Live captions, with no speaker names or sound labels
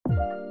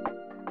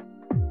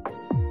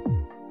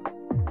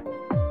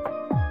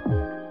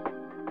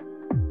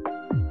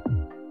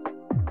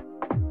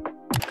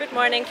Good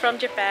morning from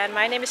Japan.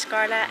 My name is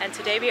Carla and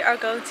today we are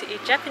going to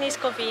eat Japanese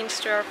convenience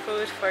store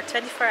food for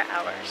 24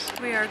 hours.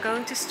 We are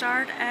going to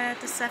start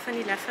at the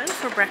 7-Eleven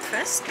for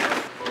breakfast.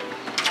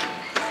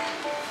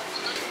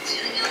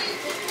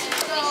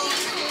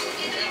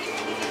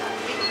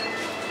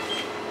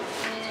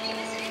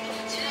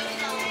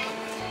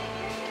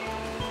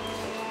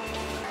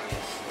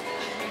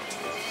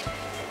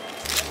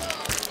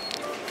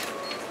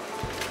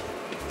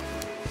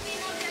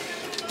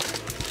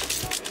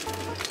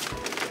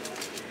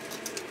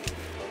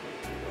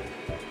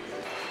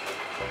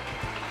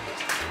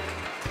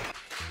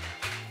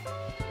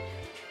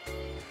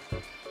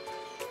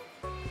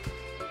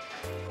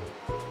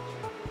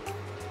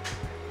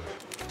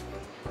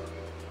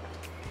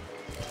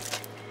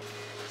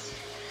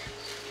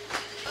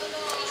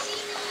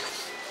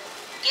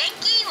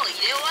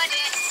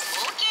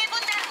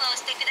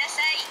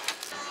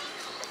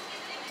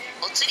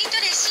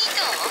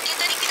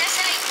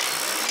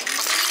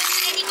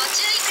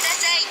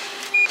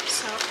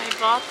 So I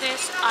bought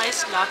this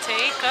iced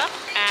latte cup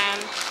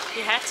and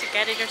you had to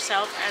get it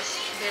yourself at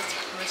this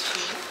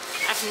machine.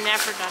 I've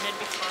never done it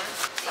before.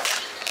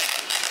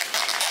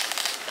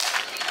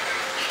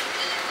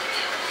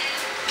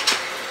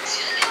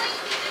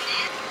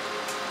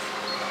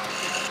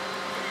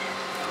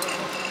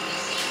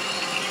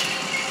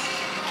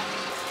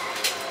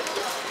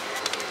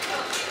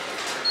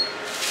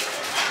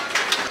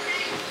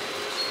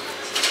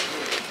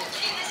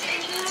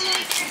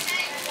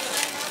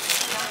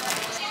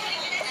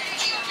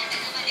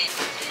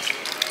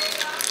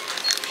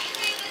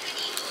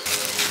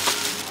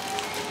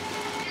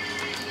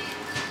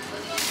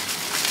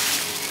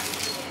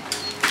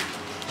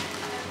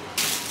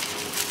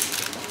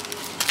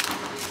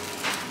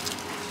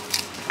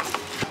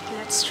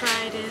 Let's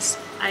try this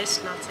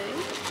iced latte.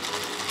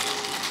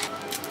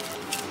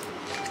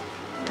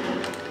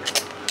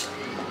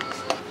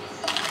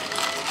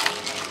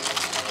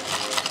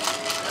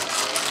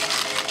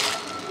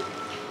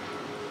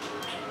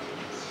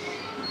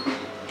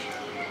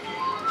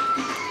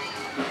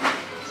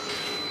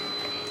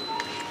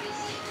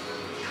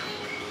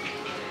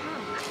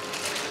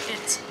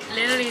 It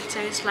literally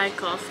tastes like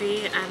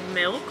coffee and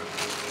milk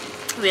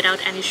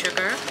without any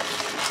sugar.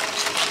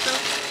 So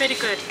pretty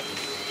good.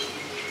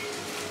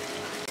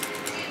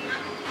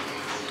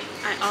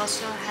 I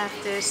also have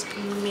this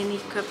mini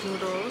cup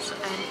noodles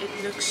and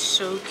it looks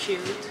so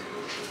cute.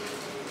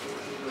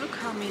 Look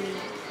how mini.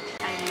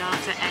 I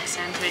love the egg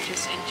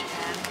sandwiches in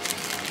Japan.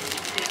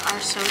 They are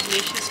so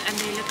delicious and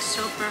they look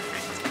so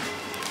perfect.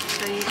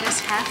 So you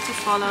just have to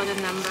follow the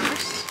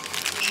numbers.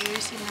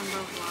 Here's the number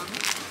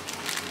 1.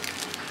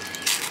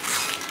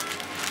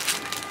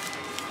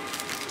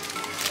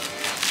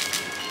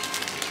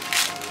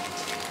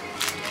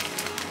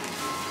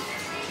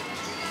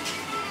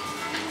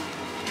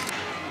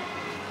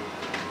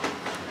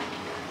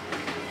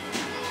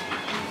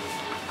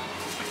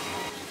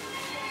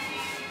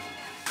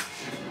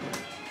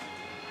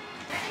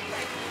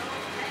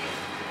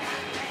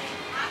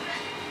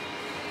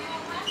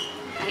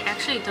 I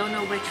actually don't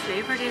know which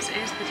flavor this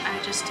is, but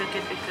I just took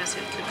it because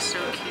it looks so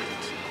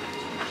cute.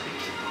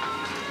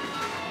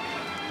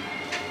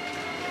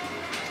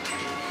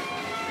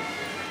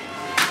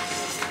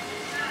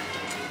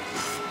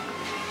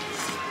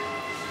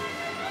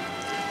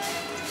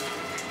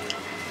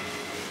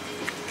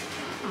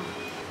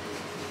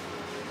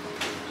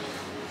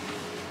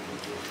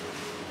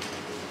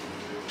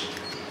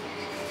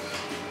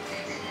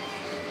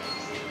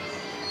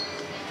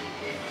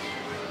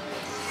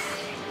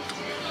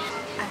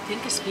 I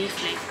think it's beef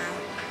flavor.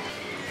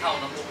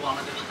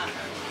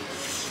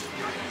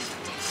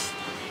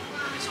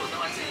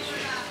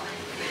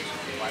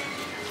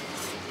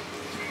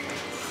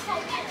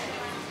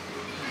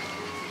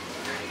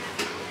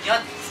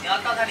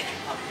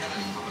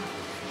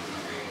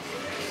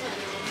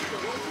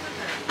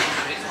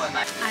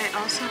 I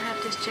also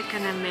have this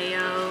chicken and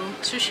mayo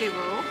sushi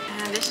roll,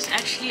 and this is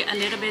actually a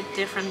little bit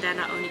different than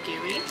an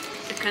onigiri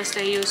because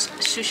they use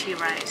sushi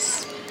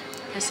rice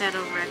instead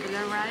of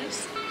regular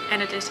rice.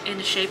 And it is in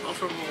the shape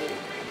of a roll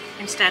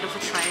instead of a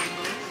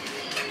triangle.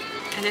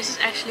 And this is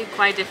actually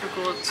quite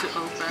difficult to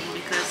open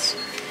because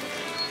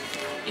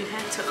you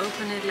have to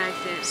open it like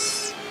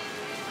this.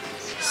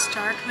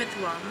 Start with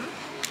 1.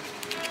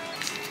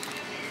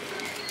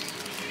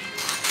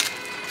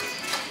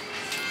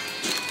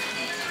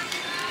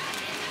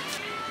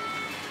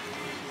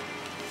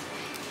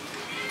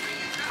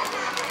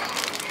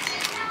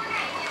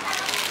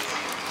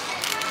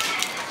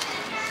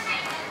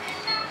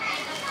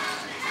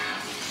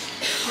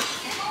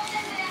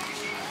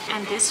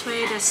 And this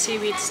way the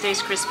seaweed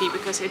stays crispy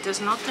because it does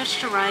not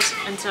touch the rice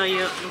until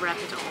you wrap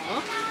it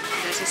all.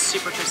 This is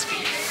super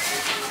crispy.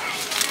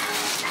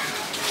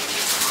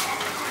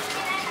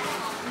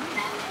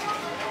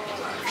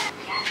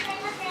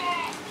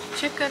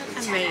 Chicken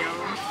and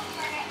mayo.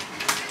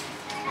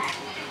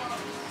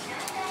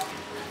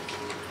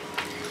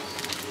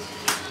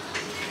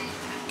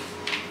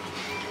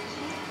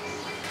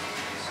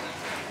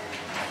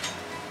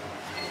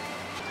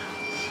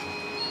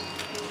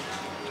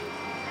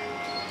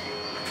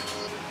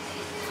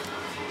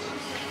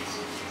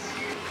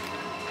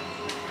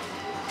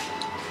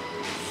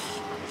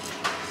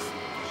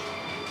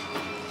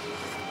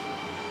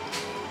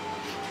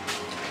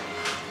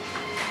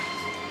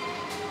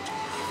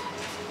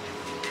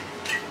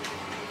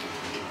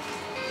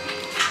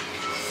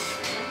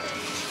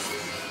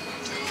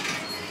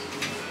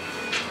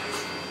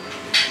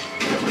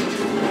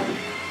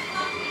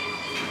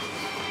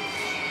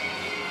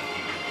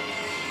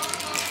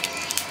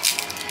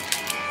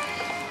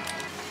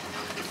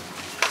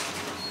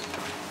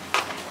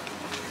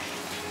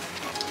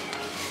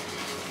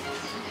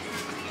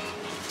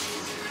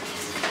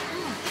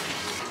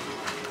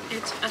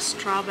 It's a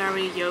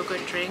strawberry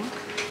yogurt drink,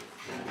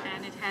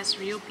 and it has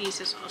real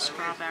pieces of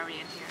strawberry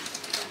in here.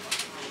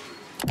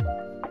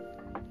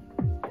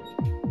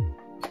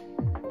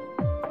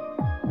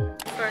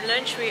 For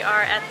lunch we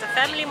are at the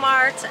Family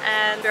Mart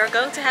and we are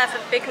going to have a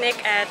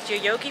picnic at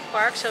Yoyogi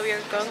Park, so we are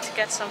going to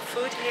get some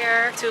food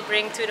here to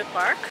bring to the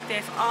park. They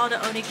have all the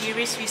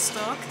onigiris we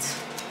stocked,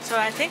 so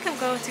I think I'm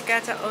going to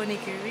get the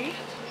onigiri.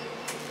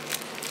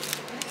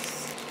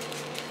 Yes.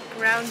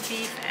 Ground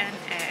beef and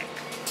egg.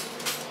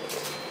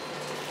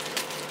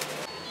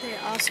 They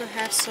also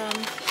have some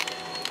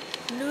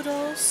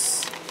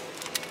noodles.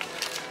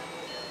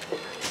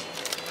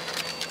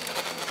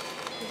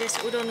 This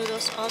udon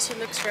noodles also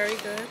looks very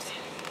good.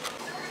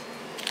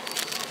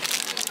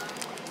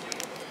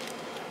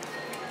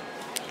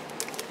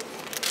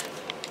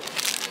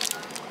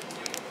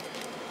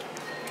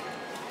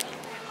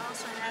 They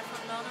also have a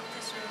lot of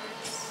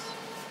desserts.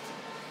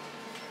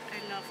 I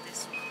love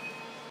this one.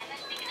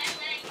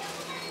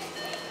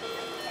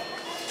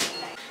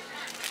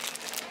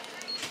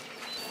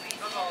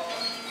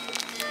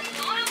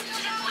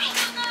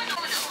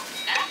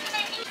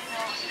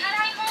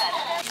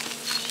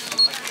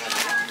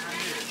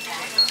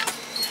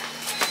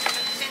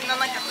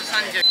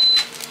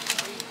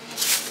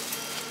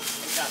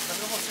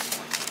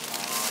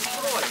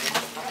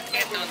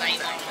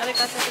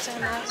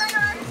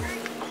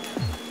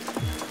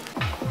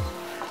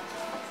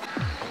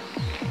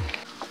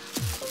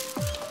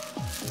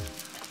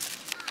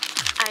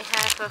 I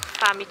have a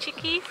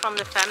famichiki from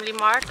the Family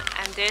Mart,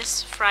 and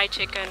this fried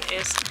chicken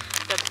is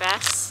the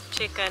best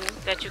chicken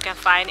that you can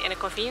find in a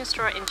convenience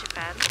store in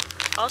Japan.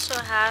 Also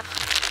have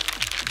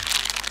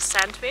a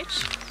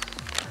sandwich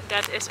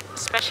that is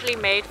specially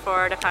made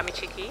for the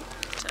famichiki.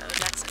 So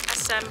let's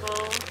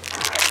assemble.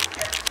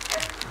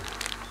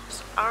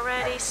 It's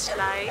already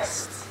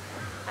sliced,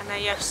 and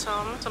then you have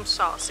some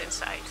sauce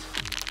inside.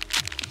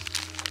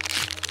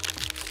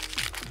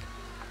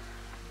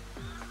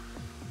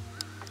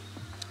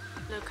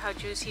 Look how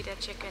juicy that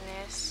chicken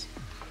is.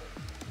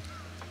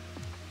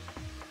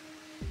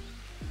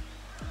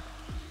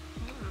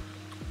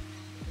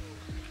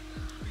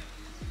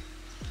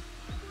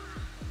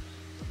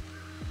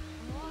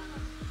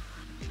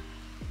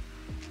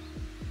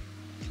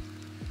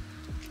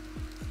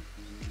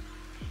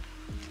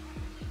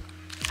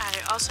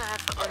 I also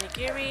have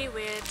onigiri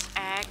with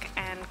egg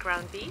and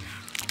ground beef.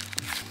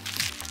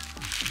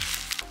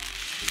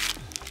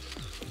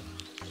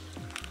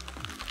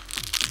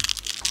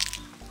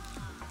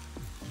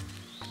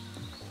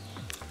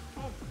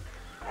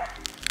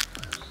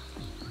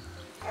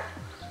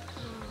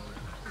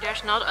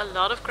 There's not a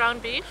lot of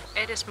ground beef.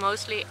 It is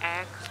mostly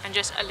egg and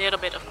just a little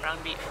bit of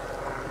ground beef.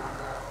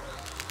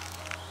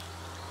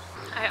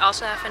 I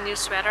also have a new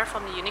sweater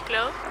from the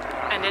Uniqlo,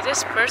 and it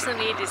is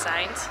personally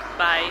designed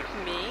by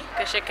me,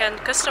 because you can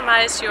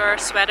customize your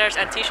sweaters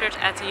and t-shirts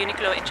at the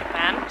Uniqlo in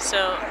Japan.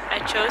 So I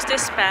chose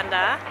this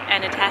panda,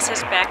 and it has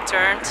his back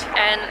turned,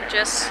 and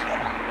just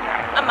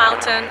a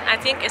mountain. I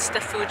think it's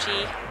the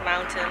Fuji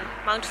mountain,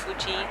 Mount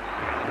Fuji.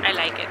 I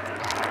like it.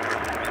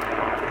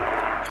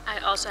 I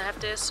also have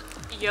this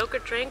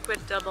yogurt drink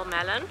with double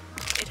melon.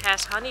 It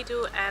has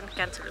honeydew and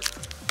cantaloupe.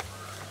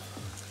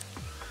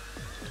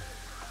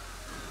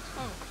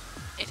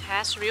 It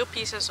has real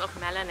pieces of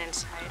melon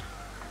inside.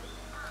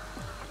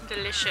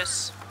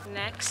 Delicious.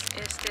 Next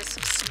is this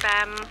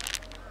Spam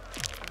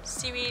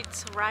seaweed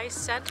rice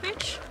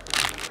sandwich.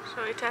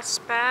 So it has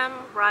spam,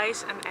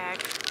 rice and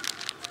egg.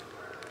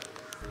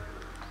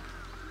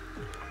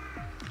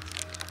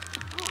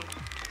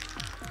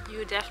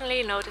 You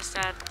definitely notice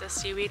that the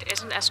seaweed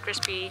isn't as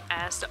crispy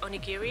as the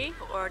onigiri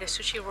or the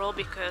sushi roll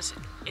because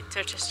it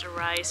touches the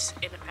rice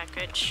in the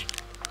package.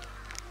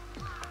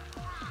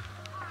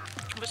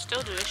 But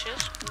still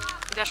delicious.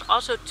 There's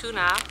also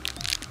tuna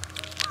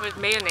with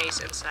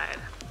mayonnaise inside.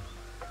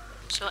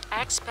 So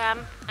egg,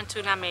 spam and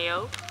tuna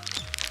mayo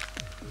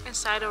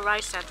inside a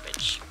rice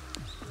sandwich.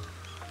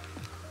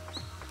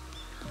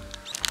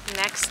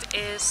 Next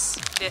is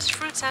this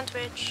fruit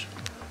sandwich.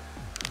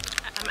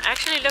 I'm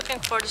actually looking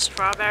for the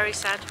strawberry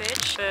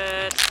sandwich,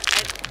 but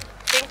I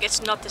think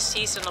it's not the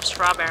season of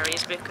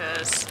strawberries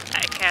because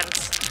I can't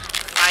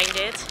find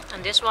it.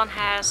 And this one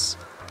has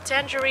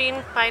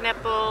tangerine,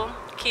 pineapple,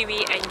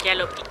 kiwi and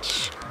yellow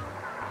peach.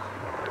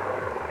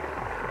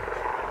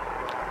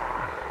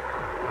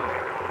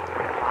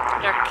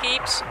 There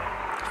keeps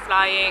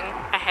flying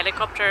a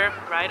helicopter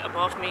right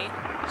above me,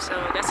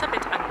 so that's a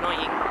bit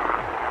annoying.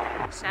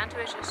 The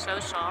sandwich is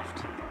so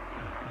soft.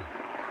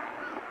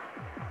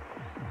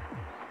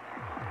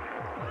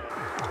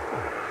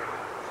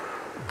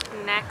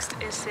 Next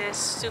is this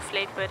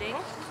souffle pudding,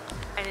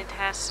 and it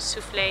has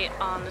souffle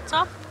on the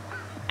top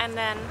and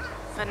then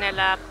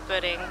vanilla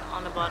pudding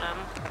on the bottom.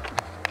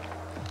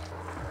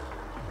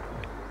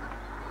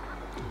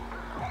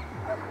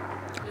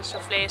 The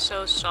souffle is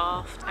so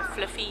soft and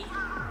fluffy,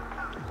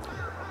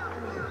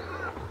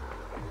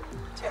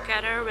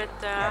 together with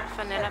the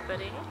vanilla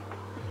pudding.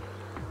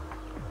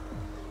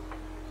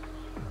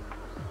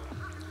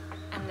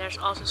 And there's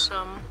also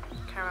some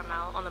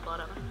caramel on the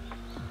bottom.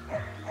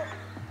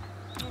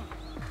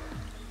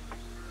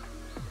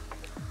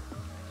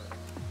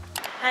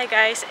 Hi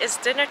guys, it's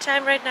dinner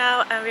time right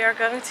now and we are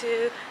going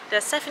to the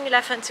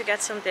 7-Eleven to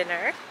get some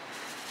dinner.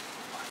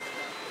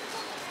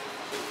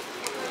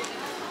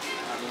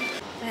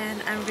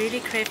 And I'm really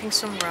craving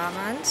some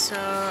ramen, so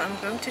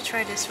I'm going to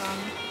try this one.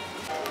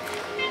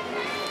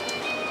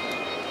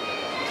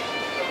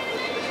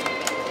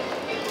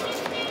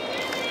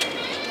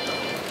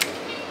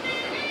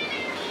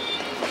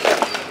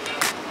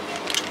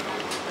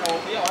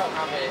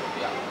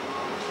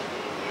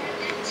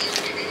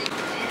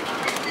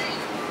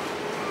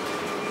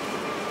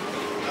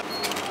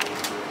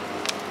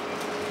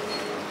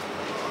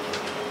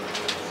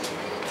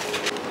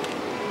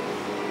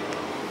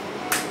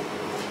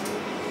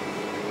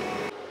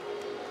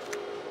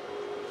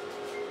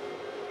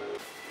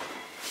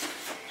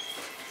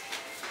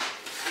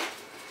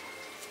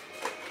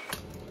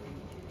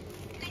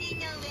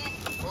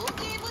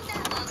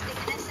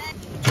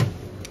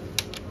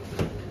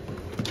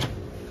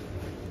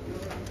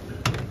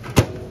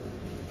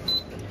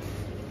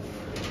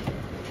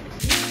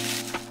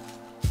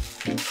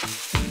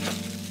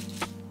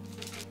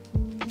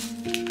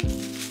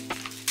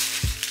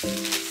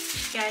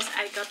 Guys,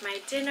 I got my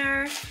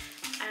dinner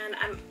and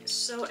I'm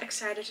so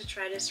excited to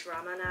try this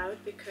ramen out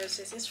because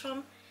this is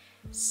from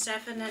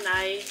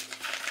 7&I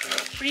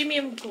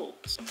Premium Gold.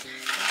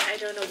 I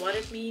don't know what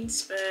it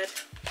means,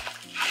 but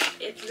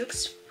it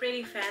looks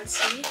pretty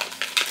fancy.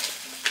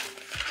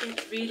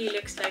 It really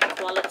looks like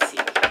quality.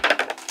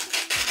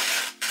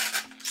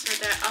 So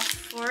there are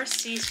 4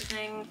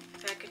 seasoning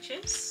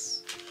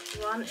packages.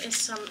 One is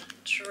some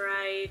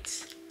dried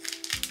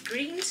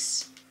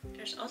greens.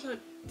 There's also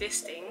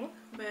this thing,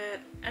 but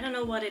I don't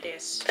know what it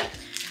is. But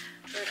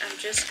I'm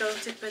just going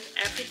to put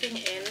everything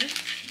in.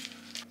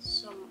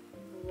 Some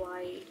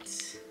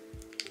white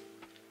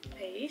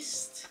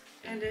paste.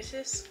 And this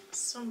is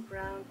some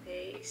brown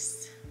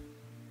paste.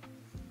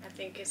 I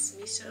think it's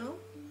miso.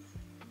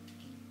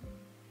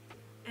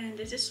 And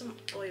this is some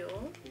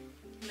oil.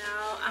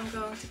 Now I'm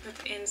going to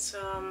put in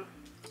some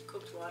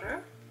cooked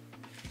water.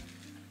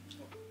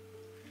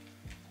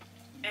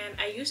 And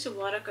I used the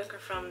water cooker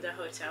from the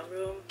hotel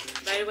room.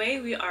 By the way,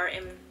 we are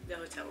in the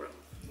hotel room.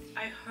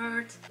 I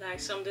heard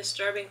like some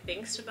disturbing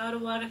things about a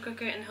water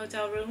cooker in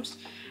hotel rooms.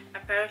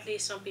 Apparently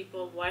some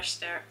people wash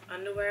their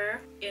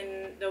underwear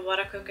in the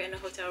water cooker in the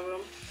hotel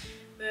room.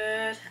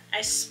 But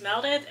I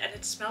smelled it and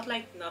it smelled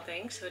like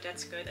nothing, so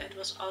that's good. It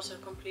was also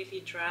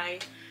completely dry.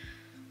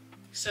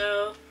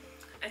 So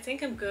I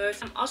think I'm good.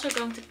 I'm also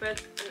going to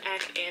put an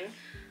egg in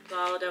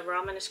while the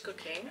ramen is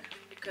cooking,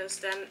 because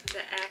then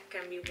the egg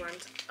can be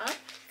warmed up.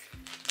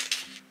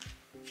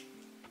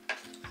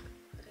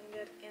 Putting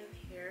that in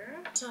here.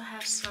 I also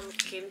have some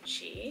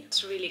kimchi.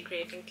 It's really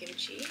craving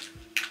kimchi.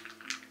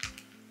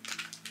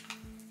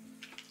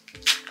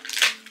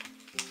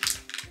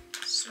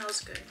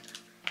 Smells good.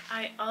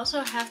 I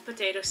also have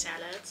potato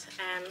salad,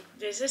 and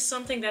this is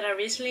something that I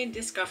recently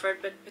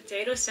discovered, but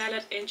potato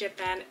salad in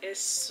Japan is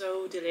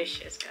so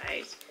delicious,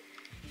 guys.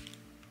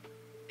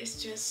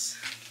 It's just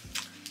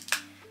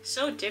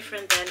so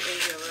different than in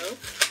Europe.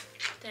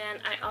 Then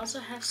I also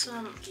have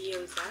some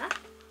gyoza,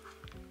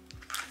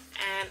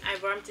 and I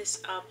warmed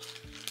this up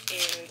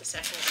in the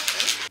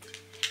 7-Eleven.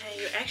 And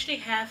you actually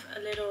have a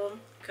little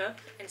cup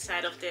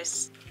inside of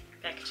this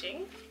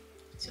packaging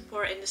to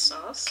pour in the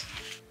sauce.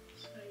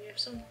 So you have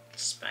some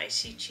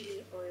spicy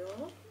chili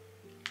oil.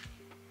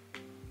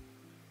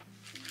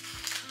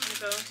 I'm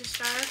going to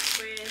start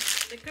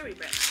with the curry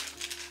bread.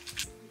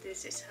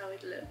 This is how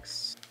it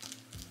looks.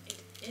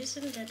 It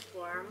isn't that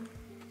warm.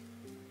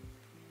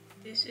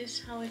 This is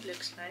how it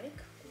looks like.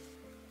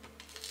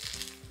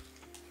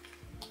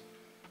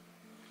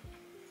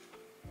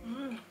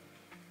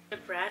 The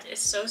bread is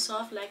so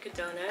soft like a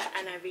donut,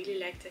 and I really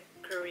like the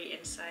curry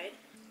inside.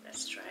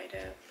 Let's try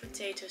the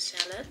potato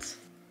salad.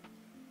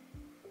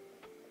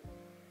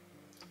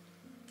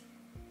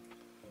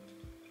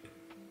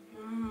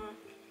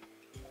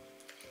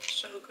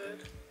 So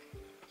good.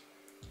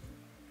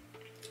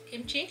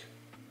 Kimchi.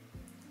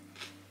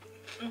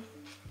 Okay,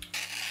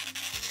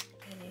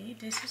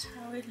 this is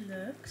how it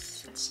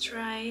looks. Let's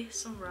try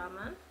some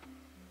ramen.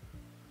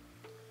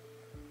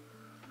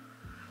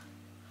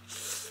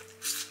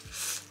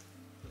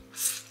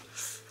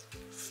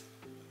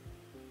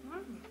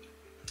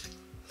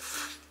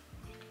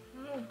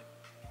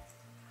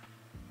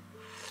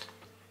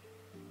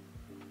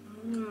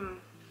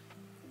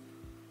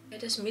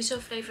 It is miso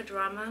flavored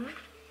ramen,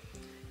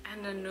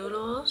 and the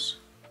noodles,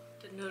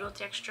 the noodle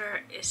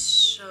texture is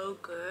so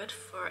good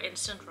for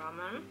instant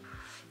ramen.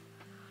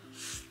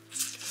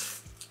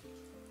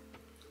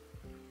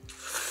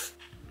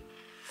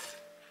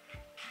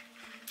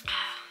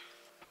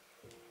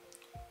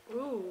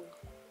 Ooh,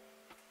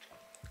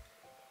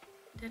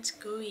 that's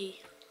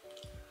gooey.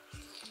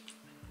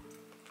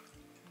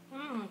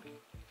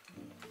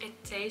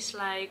 It tastes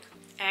like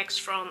eggs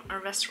from a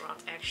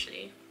restaurant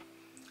actually.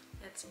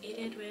 Let's eat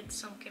it with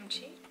some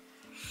kimchi.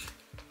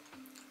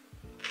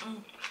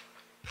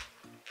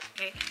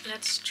 Okay,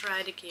 let's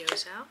try the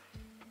gyoza.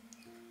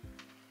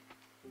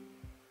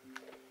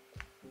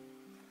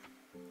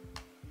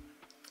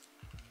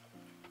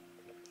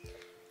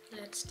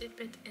 dip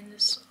it in the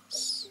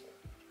sauce.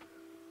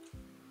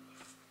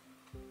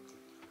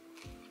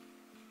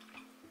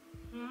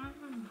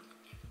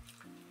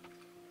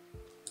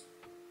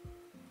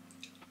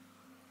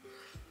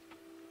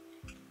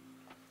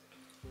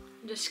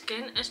 The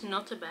skin is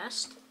not the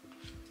best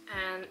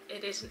and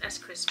it isn't as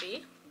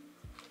crispy,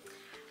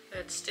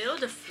 but still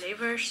the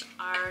flavors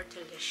are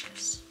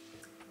delicious.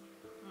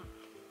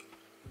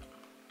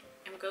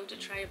 I'm going to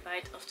try a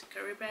bite of the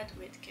curry bread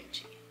with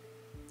kimchi.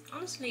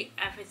 Honestly,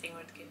 everything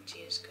with kimchi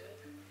is good.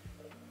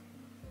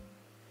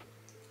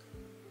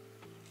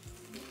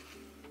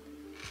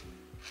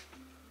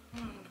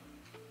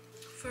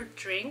 For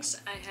drinks,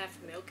 I have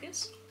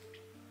milkis.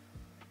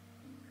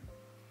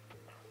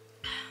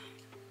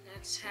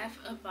 Let's have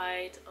a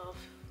bite of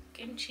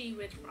kimchi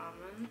with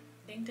ramen.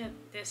 I think that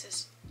this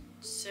is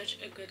such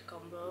a good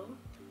combo.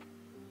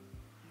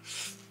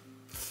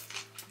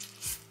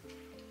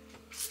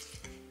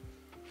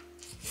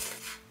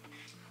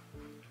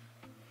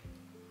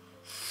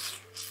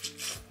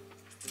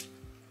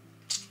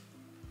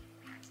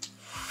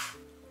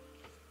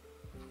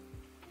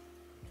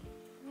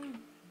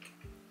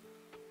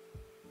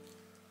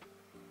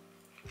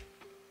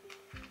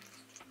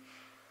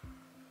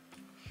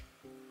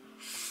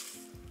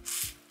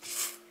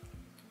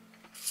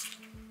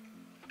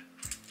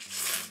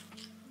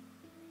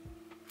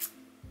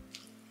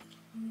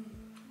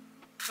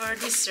 For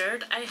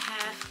dessert, I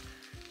have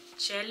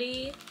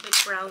jelly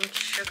with brown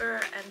sugar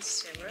and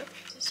syrup.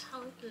 This is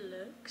how it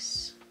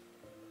looks.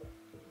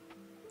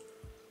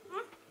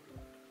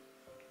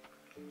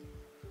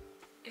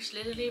 It's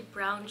literally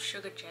brown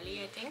sugar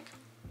jelly, I think.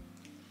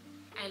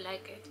 I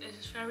like it. It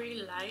is very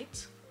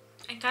light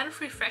and kind of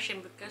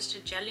refreshing because the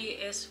jelly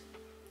is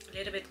a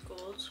little bit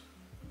cold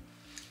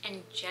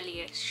and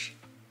jellyish.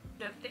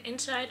 The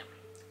inside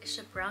is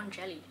a brown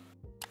jelly.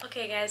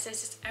 Okay guys,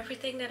 this is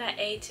everything that I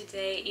ate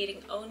today,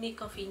 eating only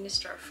convenience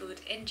store food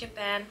in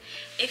Japan.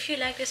 If you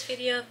like this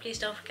video, please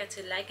don't forget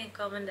to like and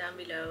comment down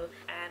below,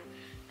 and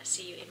I'll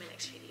see you in my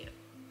next video.